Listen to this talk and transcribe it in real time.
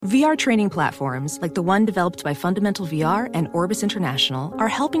VR training platforms, like the one developed by Fundamental VR and Orbis International, are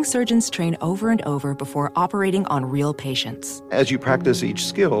helping surgeons train over and over before operating on real patients. As you practice each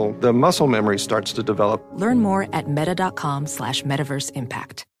skill, the muscle memory starts to develop. Learn more at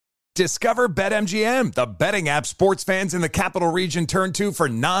meta.com/metaverseimpact. Discover BetMGM, the betting app sports fans in the capital region turn to for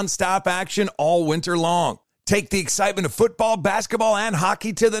nonstop action all winter long. Take the excitement of football, basketball, and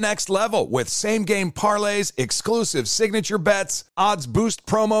hockey to the next level with same-game parlays, exclusive signature bets, odds boost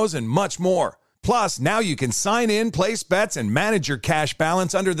promos, and much more. Plus, now you can sign in, place bets, and manage your cash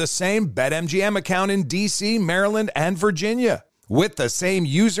balance under the same BetMGM account in D.C., Maryland, and Virginia. With the same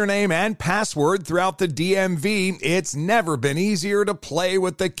username and password throughout the DMV, it's never been easier to play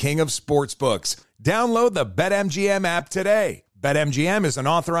with the king of sportsbooks. Download the BetMGM app today. BetMGM is an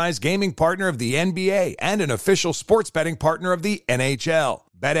authorized gaming partner of the NBA and an official sports betting partner of the NHL.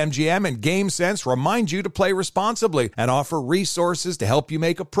 BetMGM and GameSense remind you to play responsibly and offer resources to help you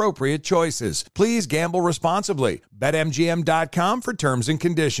make appropriate choices. Please gamble responsibly. BetMGM.com for terms and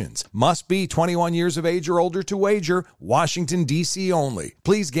conditions. Must be 21 years of age or older to wager. Washington, D.C. only.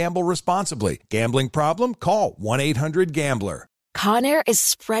 Please gamble responsibly. Gambling problem? Call 1-800-GAMBLER. Conair is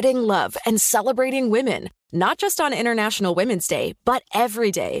spreading love and celebrating women, not just on International Women's Day, but every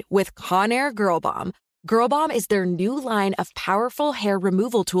day with Conair Girl Bomb. Girl Bomb is their new line of powerful hair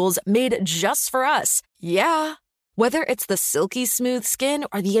removal tools made just for us. Yeah. Whether it's the silky smooth skin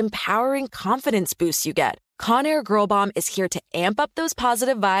or the empowering confidence boost you get, Conair Girl Bomb is here to amp up those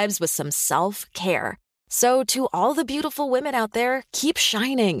positive vibes with some self-care. So to all the beautiful women out there, keep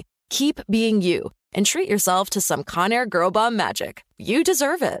shining, keep being you, and treat yourself to some Conair Girl Bomb magic. You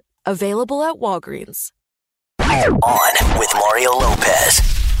deserve it. Available at Walgreens. On with Mario Lopez.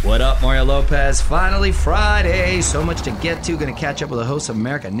 What up, Mario Lopez? Finally Friday. So much to get to. Going to catch up with the hosts of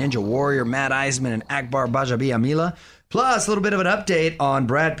American Ninja Warrior, Matt Eisman and Akbar Bajabi-Amila. Plus, a little bit of an update on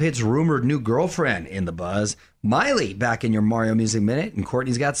Brad Pitt's rumored new girlfriend in the buzz. Miley back in your Mario Music Minute. And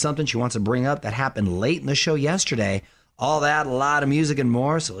Courtney's got something she wants to bring up that happened late in the show yesterday. All that, a lot of music and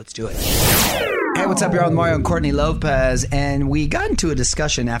more. So let's do it. Hey, what's up, y'all? With Mario and Courtney Lopez. And we got into a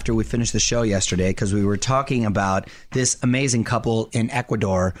discussion after we finished the show yesterday because we were talking about this amazing couple in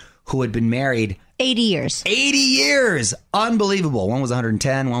Ecuador who had been married 80 years. 80 years! Unbelievable. One was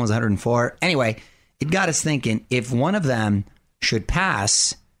 110, one was 104. Anyway, it got us thinking, if one of them should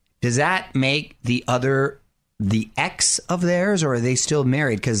pass, does that make the other the ex of theirs, or are they still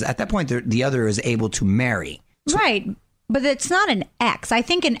married? Because at that point, the other is able to marry. So, right. But it's not an ex. I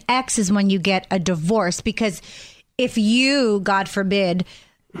think an ex is when you get a divorce, because if you, God forbid,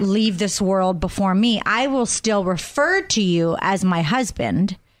 leave this world before me, I will still refer to you as my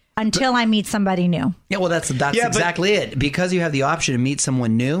husband until I meet somebody new. Yeah, well, that's exactly it. Because you have the option to meet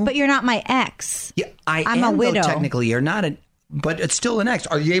someone new. But you're not my ex. Yeah, I'm a widow. Technically, you're not but it's still an ex.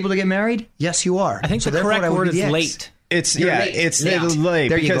 Are you able to get married? Yes, you are. I think the correct word is late. It's late.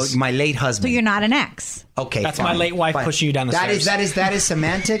 There you go, my late husband. So you're not an ex. Okay, that's fine, my late wife pushing you down the stairs. That is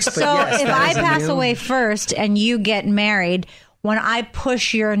semantics. But so yes, if I pass away first and you get married, when I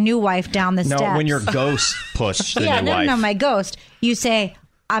push your new wife down the steps, when your ghost pushed the new wife. No, my ghost, you say,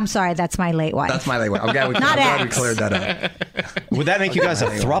 I'm sorry, that's my late wife. That's my late wife. I'm glad we cleared that up. Would that make you guys a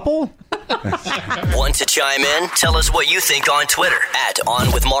throuple? Want to chime in? Tell us what you think on Twitter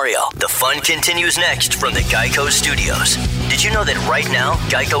 @OnWithMario. The fun continues next from the Geico Studios. Did you know that right now,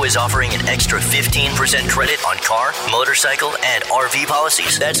 Geico is offering an extra 15% credit on car, motorcycle, and RV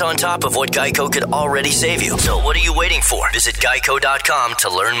policies? That's on top of what Geico could already save you. So what are you waiting for? Visit Geico.com to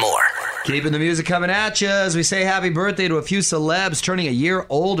learn more. Keeping the music coming at you as we say happy birthday to a few celebs turning a year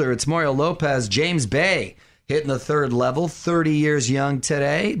older. It's Mario Lopez, James Bay hitting the third level, 30 years young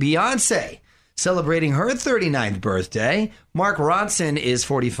today. Beyonce celebrating her 39th birthday. Mark Ronson is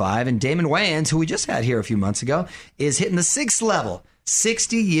 45, and Damon Wayans, who we just had here a few months ago, is hitting the 6th level,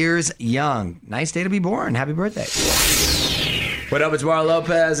 60 years young. Nice day to be born. Happy birthday. What up, it's Mario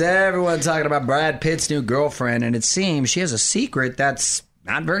Lopez. Everyone talking about Brad Pitt's new girlfriend, and it seems she has a secret that's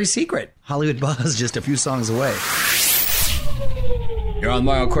not very secret. Hollywood Buzz just a few songs away. You're on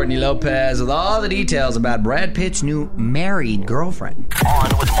Mario Courtney Lopez with all the details about Brad Pitt's new married girlfriend.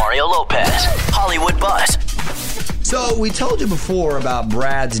 On with Mario Lopez, Hollywood Buzz. So we told you before about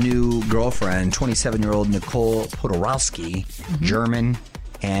Brad's new girlfriend, 27-year-old Nicole Podorowski, German,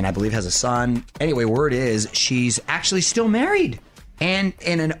 and I believe has a son. Anyway, word is she's actually still married and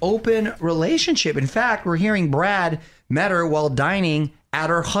in an open relationship. In fact, we're hearing Brad met her while dining at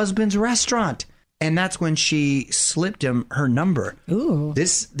her husband's restaurant. And that's when she slipped him her number. Ooh.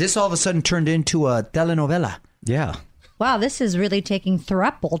 This all of a sudden turned into a telenovela. Yeah. Wow, this is really taking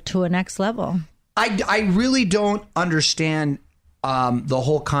throuple to a next level. I really don't understand the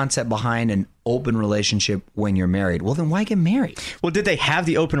whole concept behind an open relationship when you're married. Well, then why get married? Well, did they have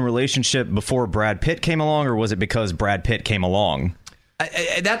the open relationship before Brad Pitt came along, or was it because Brad Pitt came along?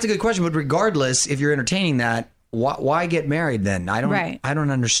 That's a good question. But regardless, if you're entertaining that, why get married then? I don't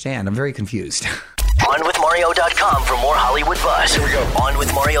understand. I'm very confused. OnWithMario.com for more Hollywood buzz. Here we go. On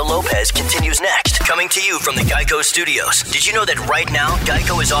with Mario Lopez continues next. Coming to you from the Geico Studios. Did you know that right now,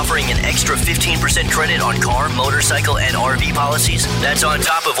 Geico is offering an extra 15% credit on car, motorcycle, and RV policies? That's on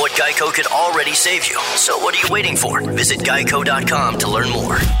top of what Geico could already save you. So what are you waiting for? Visit Geico.com to learn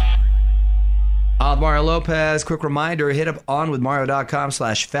more. Mario Lopez, quick reminder, hit up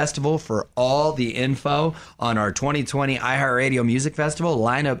onwithmario.com/festival for all the info on our 2020 iHeartRadio Music Festival.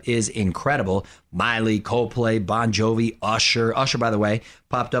 Lineup is incredible. Miley, Coldplay, Bon Jovi, Usher. Usher, by the way,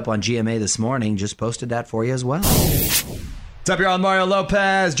 popped up on GMA this morning. Just posted that for you as well. What's up, you're on Mario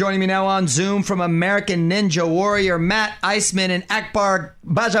Lopez. Joining me now on Zoom from American Ninja Warrior, Matt Iceman and Akbar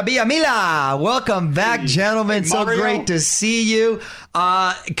Gbajabiamila. Welcome back, gentlemen. So great to see you.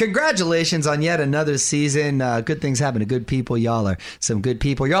 Congratulations on yet another season. Good things happen to good people. Y'all are some good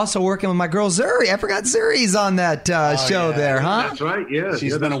people. You're also working with my girl Zuri. I forgot Zuri's on that show there, huh? That's right, yeah.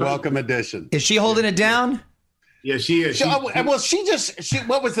 She's been a welcome addition. Is she holding it down? Yeah, she is. What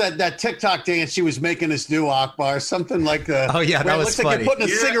was that TikTok dance she was making us do, Akbar? Something like that was funny. It looks like you're putting a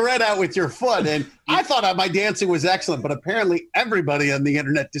cigarette out with your foot. And I thought my dancing was excellent, but apparently everybody on the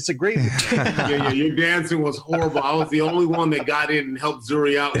internet disagreed with me. Yeah, your dancing was horrible. I was the only one that got in and helped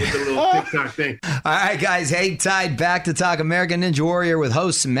Zuri out with the little TikTok thing. All right, guys, hang tight. Back to talk American Ninja Warrior with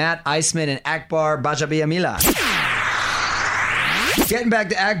hosts Matt Iceman and Akbar Gbajabiamila. Getting back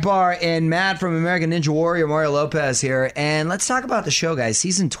to Akbar and Matt from American Ninja Warrior, Mario Lopez here. And let's talk about the show, guys.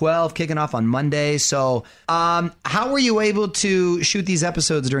 Season 12 kicking off on Monday. So how were you able to shoot these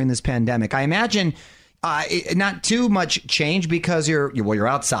episodes during this pandemic? I imagine not too much change because you're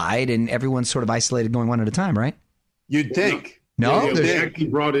outside and everyone's sort of isolated going one at a time, right? You'd think. No?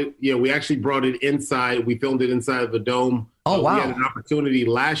 Yeah, we actually brought it inside. We filmed it inside of the Dome. Oh, wow. We had an opportunity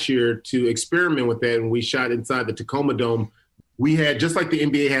last year to experiment with that, and we shot inside the Tacoma Dome. We had, just like the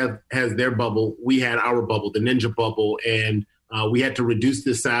NBA has their bubble, we had our bubble, the Ninja bubble, and we had to reduce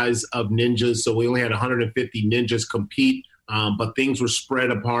the size of ninjas. So we only had 150 ninjas compete, but things were spread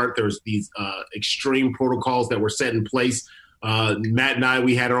apart. There was these extreme protocols that were set in place. Matt and I,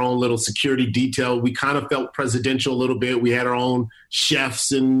 we had our own little security detail. We kind of felt presidential a little bit. We had our own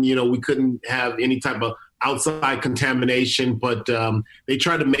chefs, and, we couldn't have any type of outside contamination, but they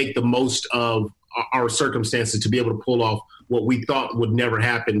tried to make the most of our circumstances to be able to pull off what we thought would never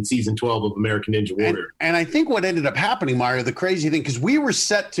happen in season 12 of American Ninja Warrior. And I think what ended up happening, Mario, the crazy thing, because we were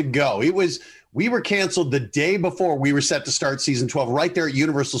set to go. We were canceled the day before we were set to start season 12 right there at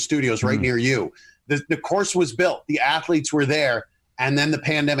Universal Studios, right near you. The course was built. The athletes were there. And then the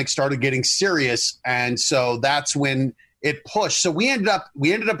pandemic started getting serious. And so that's when it pushed. So we ended up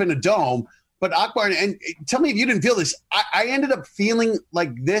in a dome. But Akbar, and tell me if you didn't feel this, I ended up feeling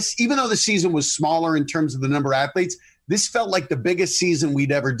like this, even though the season was smaller in terms of the number of athletes, this felt like the biggest season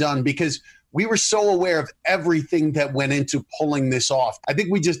we'd ever done because we were so aware of everything that went into pulling this off. I think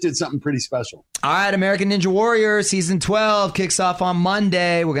we just did something pretty special. All right, American Ninja Warrior season 12 kicks off on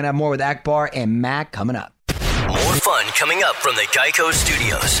Monday. We're going to have more with Akbar and Matt coming up. More fun coming up from the Geico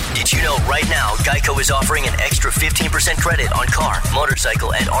Studios. Did you know right now Geico is offering an extra 15% credit on car,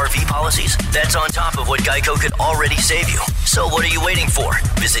 motorcycle, and RV policies? That's on top of what Geico could already save you. So what are you waiting for?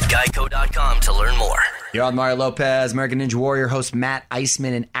 Visit Geico.com to learn more. You're on Mario Lopez, American Ninja Warrior host Matt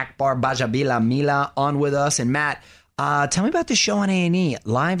Iceman and Akbar Gbajabiamila on with us. And Matt, tell me about the show on A&E,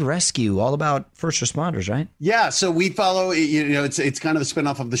 Live Rescue, all about first responders, right? Yeah, so we follow, it's kind of a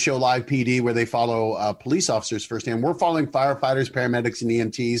spinoff of the show Live PD where they follow police officers firsthand. We're following firefighters, paramedics, and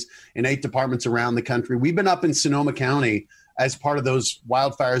EMTs in 8 departments around the country. We've been up in Sonoma County as part of those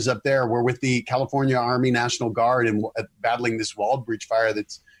wildfires up there. We're with the California Army National Guard and battling this Waldbridge fire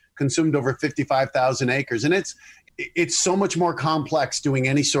that's consumed over 55,000 acres. And it's so much more complex doing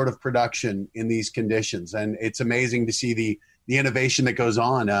any sort of production in these conditions. And it's amazing to see the innovation that goes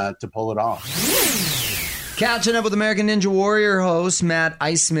on to pull it off. Catching up with American Ninja Warrior host Matt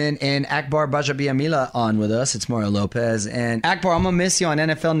Iceman and Akbar Gbajabiamila on with us. It's Mario Lopez. And Akbar, I'm going to miss you on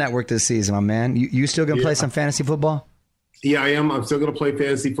NFL Network this season, my man. You still going to play some fantasy football? Yeah, I am. I'm still going to play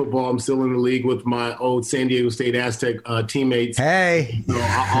fantasy football. I'm still in the league with my old San Diego State Aztec teammates. Hey. So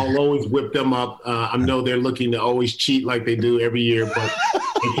I'll always whip them up. I know they're looking to always cheat like they do every year, but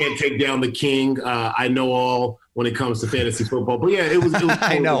they can't take down the king. I know all when it comes to fantasy football. But, yeah, it was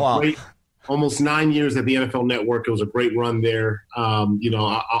I know all. Great. Almost 9 years at the NFL Network. It was a great run there. I'll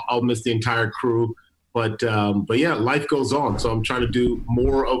miss the entire crew. But yeah, life goes on. So I'm trying to do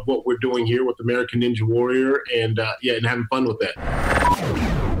more of what we're doing here with American Ninja Warrior and having fun with that.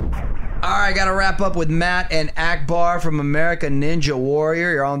 All right, got to wrap up with Matt and Akbar from American Ninja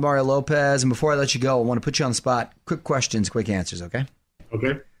Warrior. You're on with Mario Lopez. And before I let you go, I want to put you on the spot. Quick questions, quick answers, okay?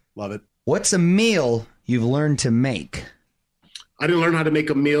 Okay. Love it. What's a meal you've learned to make? I didn't learn how to make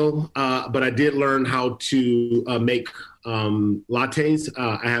a meal, but I did learn how to make lattes.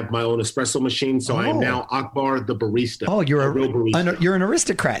 I have my own espresso machine, so I am now Akbar the barista. Oh, you're a real barista. You're an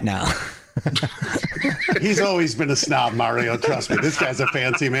aristocrat now. He's always been a snob, Mario. Trust me. This guy's a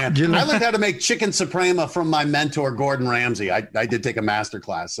fancy man. I learned how to make chicken suprema from my mentor, Gordon Ramsay. I did take a master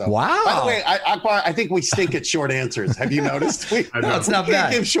class. So. Wow. By the way, Akbar, I think we stink at short answers. Have you noticed? No, it's not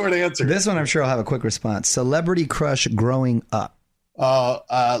bad. Give short answers. This one I'm sure I'll have a quick response. Celebrity crush growing up.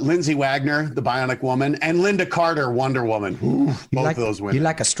 Lindsay Wagner, the Bionic Woman, and Linda Carter, Wonder Woman. Ooh, both of those women. You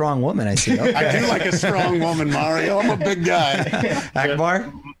like a strong woman, I see. Okay. I do like a strong woman, Mario. I'm a big guy.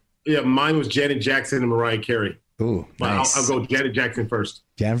 Akbar? Yeah, mine was Janet Jackson and Mariah Carey. Ooh, nice. I'll go Janet Jackson first.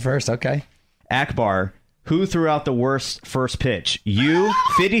 Janet first, okay. Akbar, who threw out the worst first pitch? You,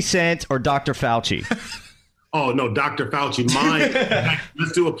 50 Cent, or Dr. Fauci? Oh, no, Dr. Fauci. Mine,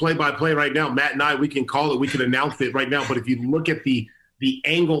 let's do a play-by-play right now. Matt and I, we can call it. We can announce it right now. But if you look at the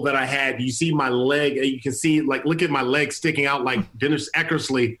angle that I had, you see my leg. You can see, look at my leg sticking out like Dennis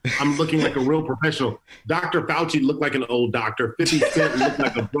Eckersley. I'm looking like a real professional. Dr. Fauci looked like an old doctor. 50 Cent looked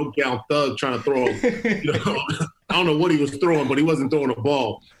like a broke-down thug trying to throw I don't know what he was throwing, but he wasn't throwing a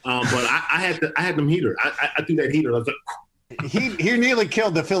ball. But I had them heater. I threw that heater. I was like, He nearly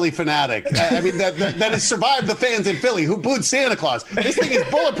killed the Philly fanatic. I mean, that has survived the fans in Philly who booed Santa Claus. This thing is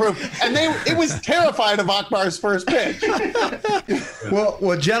bulletproof, and it was terrified of Akbar's first pitch.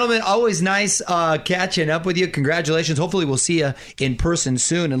 Well, gentlemen, always nice catching up with you. Congratulations. Hopefully we'll see you in person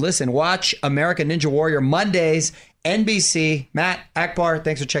soon. And listen, watch American Ninja Warrior Mondays, NBC. Matt, Akbar,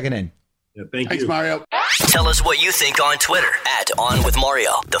 thanks for checking in. Yeah, thanks, Mario. Tell us what you think on Twitter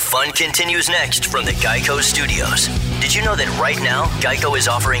 @OnWithMario. The fun continues next from the Geico Studios. Did you know that right now, Geico is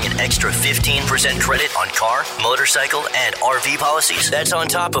offering an extra 15% credit on car, motorcycle, and RV policies? That's on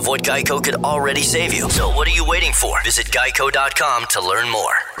top of what Geico could already save you. So what are you waiting for? Visit Geico.com to learn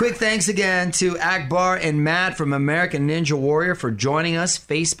more. Quick thanks again to Akbar and Matt from American Ninja Warrior for joining us.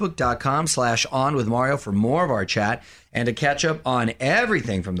 Facebook.com/OnWithMario for more of our chat and to catch up on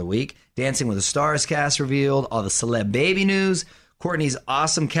everything from the week. Dancing with the Stars cast revealed, all the celeb baby news, Courtney's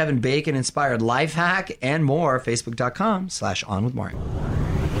awesome Kevin Bacon inspired life hack, and more. Facebook.com/OnWithMario.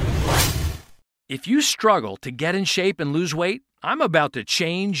 If you struggle to get in shape and lose weight, I'm about to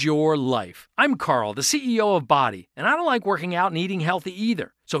change your life. I'm Carl, the CEO of Body, and I don't like working out and eating healthy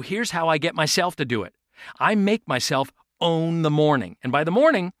either. So here's how I get myself to do it. I make myself own the morning. And by the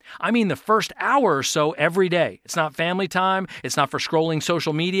morning, I mean the first hour or so every day. It's not family time. It's not for scrolling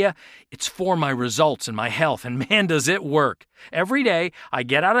social media. It's for my results and my health. And man, does it work. Every day, I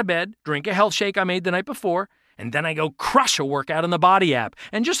get out of bed, drink a health shake I made the night before, and then I go crush a workout in the Body app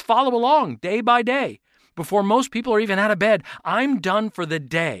and just follow along day by day. Before most people are even out of bed, I'm done for the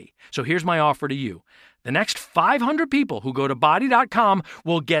day. So here's my offer to you. The next 500 people who go to Body.com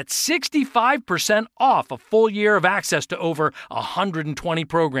will get 65% off a full year of access to over 120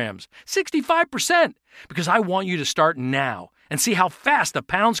 programs. 65%! Because I want you to start now and see how fast the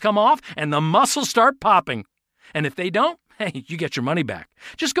pounds come off and the muscles start popping. And if they don't, hey, you get your money back.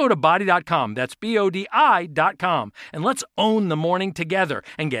 Just go to Body.com, that's BODI.com, and let's own the morning together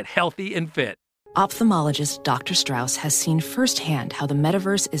and get healthy and fit. Ophthalmologist Dr. Strauss has seen firsthand how the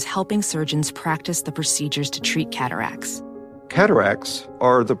metaverse is helping surgeons practice the procedures to treat cataracts. Cataracts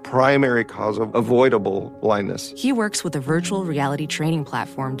are the primary cause of avoidable blindness. He works with a virtual reality training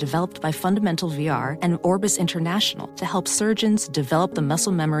platform developed by Fundamental VR and Orbis International to help surgeons develop the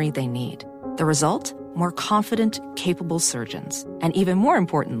muscle memory they need. The result? More confident, capable surgeons. And even more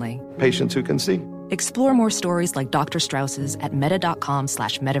importantly, patients who can see. Explore more stories like Dr. Strauss's at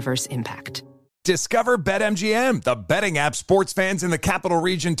meta.com/metaverseimpact. Discover BetMGM, the betting app sports fans in the capital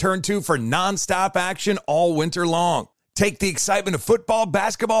region turn to for nonstop action all winter long. Take the excitement of football,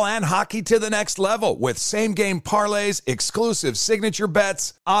 basketball, and hockey to the next level with same-game parlays, exclusive signature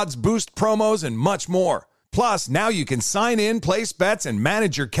bets, odds boost promos, and much more. Plus, now you can sign in, place bets, and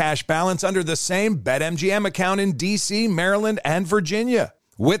manage your cash balance under the same BetMGM account in D.C., Maryland, and Virginia.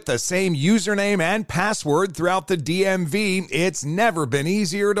 With the same username and password throughout the DMV, it's never been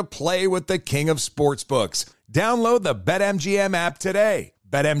easier to play with the king of sportsbooks. Download the BetMGM app today.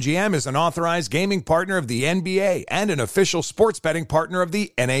 BetMGM is an authorized gaming partner of the NBA and an official sports betting partner of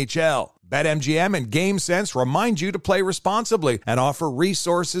the NHL. BetMGM and GameSense remind you to play responsibly and offer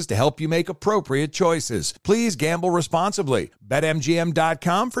resources to help you make appropriate choices. Please gamble responsibly.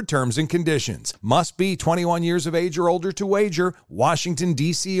 BetMGM.com for terms and conditions. Must be 21 years of age or older to wager. Washington,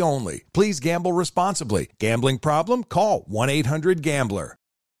 D.C. only. Please gamble responsibly. Gambling problem? Call 1-800-GAMBLER.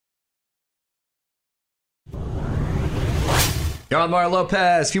 You're on Mario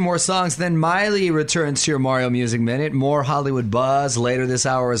Lopez. A few more songs, then Miley returns to your Mario Music Minute. More Hollywood buzz later this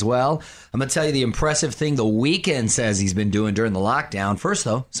hour as well. I'm going to tell you the impressive thing The Weeknd says he's been doing during the lockdown. First,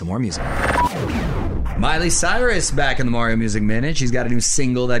 though, some more music. Miley Cyrus back in the Mario Music Minute. She's got a new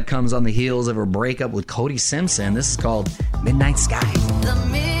single that comes on the heels of her breakup with Cody Simpson. This is called Midnight Sky. The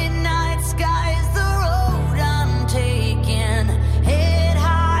midnight sky is the road I'm taking. Head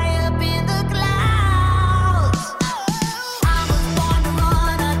high up in the clouds. I was born to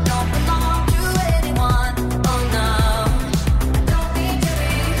run, I don't belong to anyone. Oh no, don't need to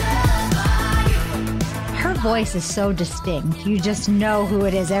be loved by you. Her voice is so distinct. You just know who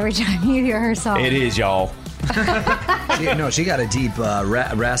it is every time you hear her song. It is, y'all. She got a deep,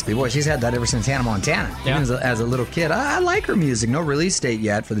 raspy voice. She's had that ever since Hannah Montana. Yeah. Even as a little kid. I like her music. No release date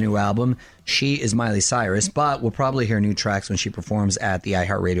yet for the new album. She is Miley Cyrus, but we'll probably hear new tracks when she performs at the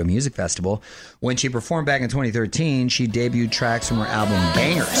iHeartRadio Music Festival. When she performed back in 2013, she debuted tracks from her album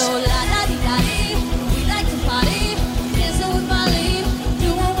Bangers. So la-da-dee-da-dee, we like to party, dancing with Molly,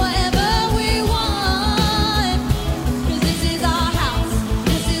 doing whatever we want. 'Cause this is our house,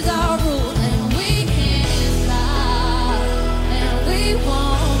 this is our rule, and we can't stop, and we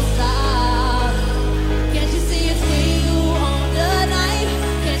won't stop. Can't you see it's we who own the night?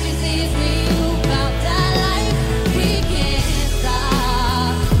 Can't you see it's we who bout that life? We can't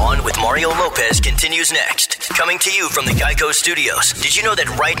stop. On with Mario Lopez continues next. Coming to you from the Geico Studios. Did you know that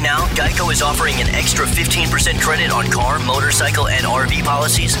right now, Geico is offering an extra 15% credit on car, motorcycle, and RV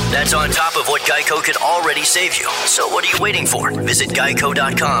policies? That's on top of what Geico could already save you. So what are you waiting for? Visit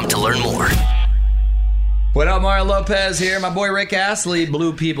geico.com to learn more. What up, Mario Lopez here. My boy Rick Astley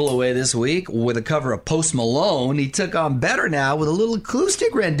blew people away this week with a cover of Post Malone. He took on Better Now with a little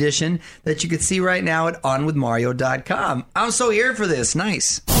acoustic rendition that you can see right now at onwithmario.com. I'm so here for this.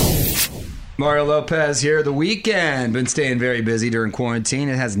 Nice. Mario Lopez here. The Weeknd. Been staying very busy during quarantine.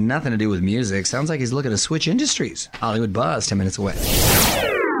 It has nothing to do with music. Sounds like he's looking to switch industries. Hollywood buzz, 10 minutes away.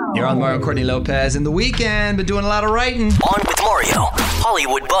 You're on Mario Courtney Lopez. And The Weeknd been doing a lot of writing. On with Mario,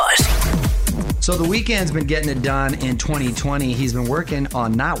 Hollywood buzz. So The Weeknd's been getting it done in 2020. He's been working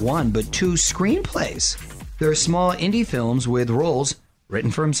on not one, but two screenplays. They're small indie films with roles written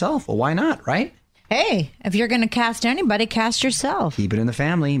for himself. Well, why not, right? Hey, if you're going to cast anybody, cast yourself. Keep it in the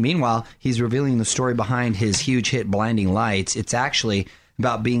family. Meanwhile, he's revealing the story behind his huge hit Blinding Lights. It's actually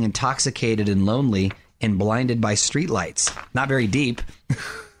about being intoxicated and lonely and blinded by streetlights. Not very deep.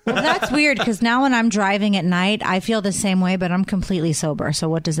 Well, that's weird because now when I'm driving at night, I feel the same way, but I'm completely sober. So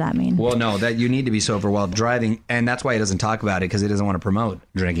what does that mean? Well, no, that you need to be sober while driving, and that's why he doesn't talk about it, because he doesn't want to promote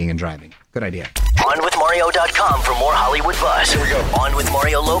drinking and driving. Good idea. OnWithMario.com for more Hollywood buzz. Here we go. On with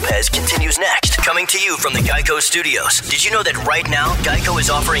Mario Lopez continues next. Coming to you from the Geico Studios. Did you know that right now, Geico is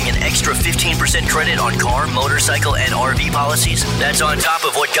offering an extra 15% credit on car, motorcycle, and RV policies? That's on top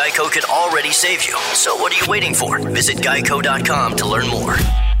of what Geico could already save you. So what are you waiting for? Visit Geico.com to learn more.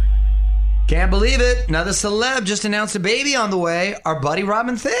 Can't believe it. Another celeb just announced a baby on the way. Our buddy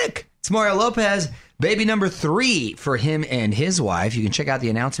Robin Thicke. It's Mario Lopez. Baby number 3 for him and his wife. You can check out the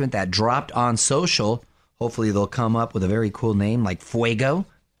announcement that dropped on social. Hopefully they'll come up with a very cool name like Fuego,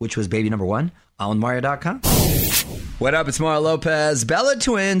 which was baby number 1. On Mario.com. What up? It's Mario Lopez. Bella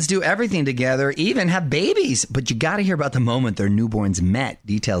twins do everything together, even have babies. But you got to hear about the moment their newborns met.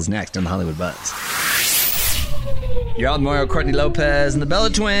 Details next on the Hollywood Buzz. You're on Mario Courtney Lopez, and the Bella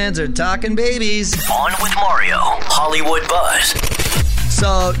twins are talking babies. On with Mario, Hollywood Buzz.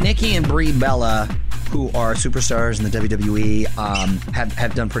 So Nikki and Brie Bella, who are superstars in the WWE,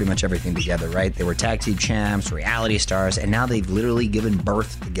 have done pretty much everything together, right? They were tag team champs, reality stars, and now they've literally given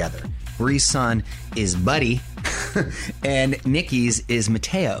birth together. Brie's son is Buddy, and Nikki's is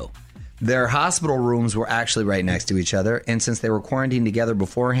Mateo. Their hospital rooms were actually right next to each other, and since they were quarantined together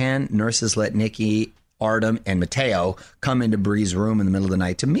beforehand, nurses let Nikki, Artem, and Mateo come into Brie's room in the middle of the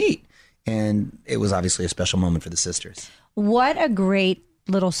night to meet. And it was obviously a special moment for the sisters. What a great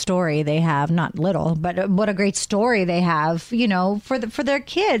little story they have. Not little, but what a great story they have, for their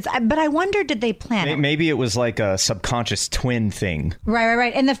kids. But I wonder, did they plan it? Maybe it was like a subconscious twin thing.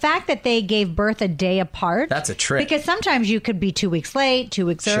 Right. And the fact that they gave birth a day apart. That's a trick. Because sometimes you could be 2 weeks late, 2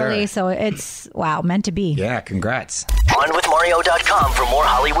 weeks early. So it's, meant to be. Yeah, congrats. OnWithMario.com for more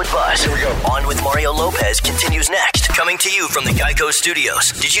Hollywood buzz. Here we go. On with Mario Lopez continues next. Coming to you from the Geico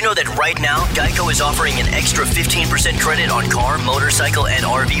Studios. Did you know that right now, Geico is offering an extra 15% credit on car, motorcycle, and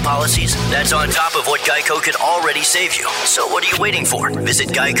RV policies? That's on top of what Geico could already save you. So what are you waiting for? Visit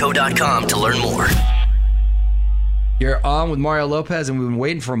Geico.com to learn more. You're on with Mario Lopez, and we've been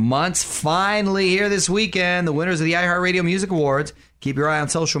waiting for months. Finally, here this weekend, the winners of the iHeartRadio Music Awards. Keep your eye on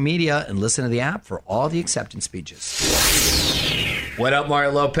social media and listen to the app for all the acceptance speeches. What up,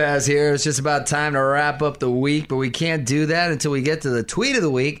 Mario Lopez here. It's just about time to wrap up the week, but we can't do that until we get to the tweet of the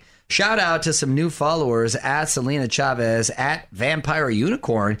week. Shout out to some new followers at Selena Chavez, at Vampire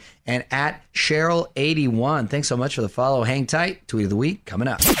Unicorn, and at Cheryl81. Thanks so much for the follow. Hang tight. Tweet of the week coming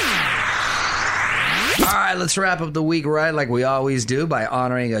up. All right, let's wrap up the week right like we always do by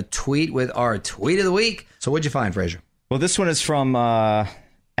honoring a tweet with our tweet of the week. So what'd you find, Fraser? Well, this one is from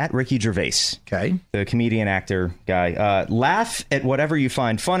at Ricky Gervais. Okay. The comedian, actor guy. Laugh at whatever you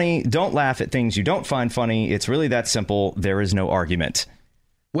find funny. Don't laugh at things you don't find funny. It's really that simple. There is no argument.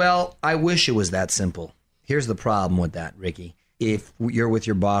 Well, I wish it was that simple. Here's the problem with that, Ricky. If you're with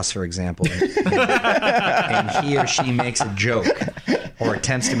your boss, for example, and he or she makes a joke or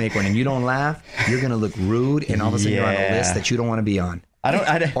attempts to make one and you don't laugh, you're going to look rude, and all of a sudden you're on a list that you don't want to be on.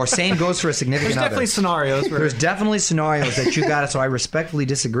 Or same goes for a significant other. There's definitely scenarios that you got it, so I respectfully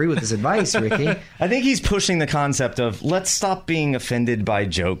disagree with this advice, Ricky. I think he's pushing the concept of let's stop being offended by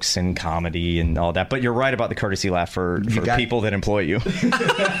jokes and comedy and all that. But you're right about the courtesy laugh for people that employ you.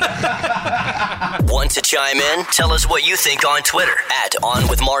 Want to chime in? Tell us what you think on Twitter at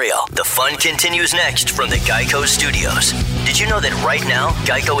OnWithMario. The fun continues next from the Geico Studios. Did you know that right now,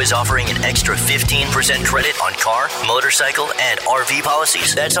 Geico is offering an extra 15% credit on car, motorcycle, and RV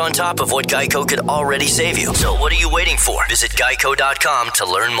policies? That's on top of what Geico could already save you. So what are you waiting for? Visit Geico.com to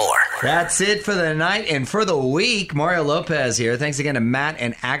learn more. That's it for the night and for the week. Mario Lopez here. Thanks again to Matt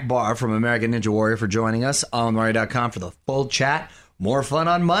and Akbar from American Ninja Warrior for joining us. On Mario.com for the full chat. More fun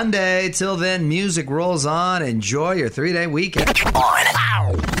on Monday. Till then, music rolls on. Enjoy your 3-day weekend.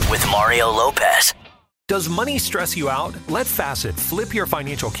 On with Mario Lopez. Does money stress you out? Let Facet flip your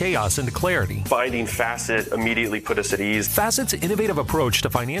financial chaos into clarity. Finding Facet immediately put us at ease. Facet's innovative approach to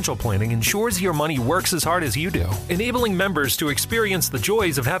financial planning ensures your money works as hard as you do, enabling members to experience the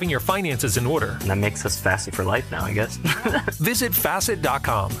joys of having your finances in order. And that makes us Facet for life now, I guess. Visit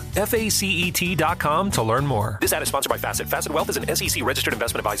Facet.com, FACET.com to learn more. This ad is sponsored by Facet. Facet Wealth is an SEC registered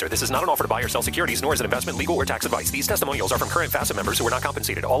investment advisor. This is not an offer to buy or sell securities, nor is it investment, legal, or tax advice. These testimonials are from current Facet members who are not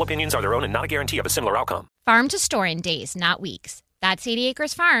compensated. All opinions are their own and not a guarantee of a similar outcome. Farm to store in days, not weeks. That's 80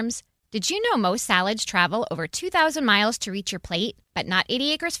 Acres Farms. Did you know most salads travel over 2,000 miles to reach your plate? But not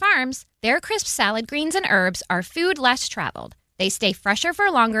 80 Acres Farms. Their crisp salad greens and herbs are food less traveled. They stay fresher for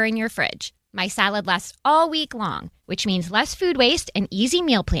longer in your fridge. My salad lasts all week long, which means less food waste and easy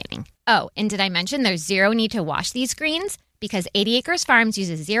meal planning. Oh, and did I mention there's zero need to wash these greens? Because 80 Acres Farms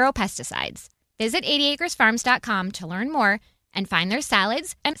uses zero pesticides. Visit 80acresfarms.com to learn more and find their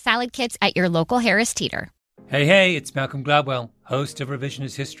salads and salad kits at your local Harris Teeter. Hey, it's Malcolm Gladwell, host of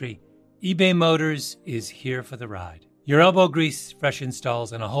Revisionist History. eBay Motors is here for the ride. Your elbow grease, fresh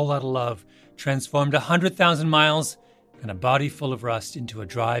installs, and a whole lot of love transformed 100,000 miles and a body full of rust into a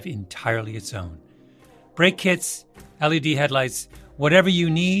drive entirely its own. Brake kits, LED headlights, whatever you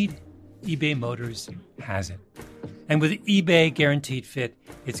need, eBay Motors has it. And with eBay Guaranteed Fit,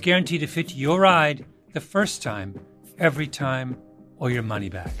 it's guaranteed to fit your ride the first time, every time, or your money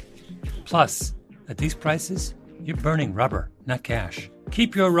back. Plus, at these prices, you're burning rubber, not cash.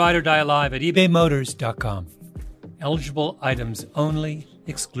 Keep your ride or die alive at ebaymotors.com. Eligible items only.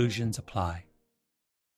 Exclusions apply.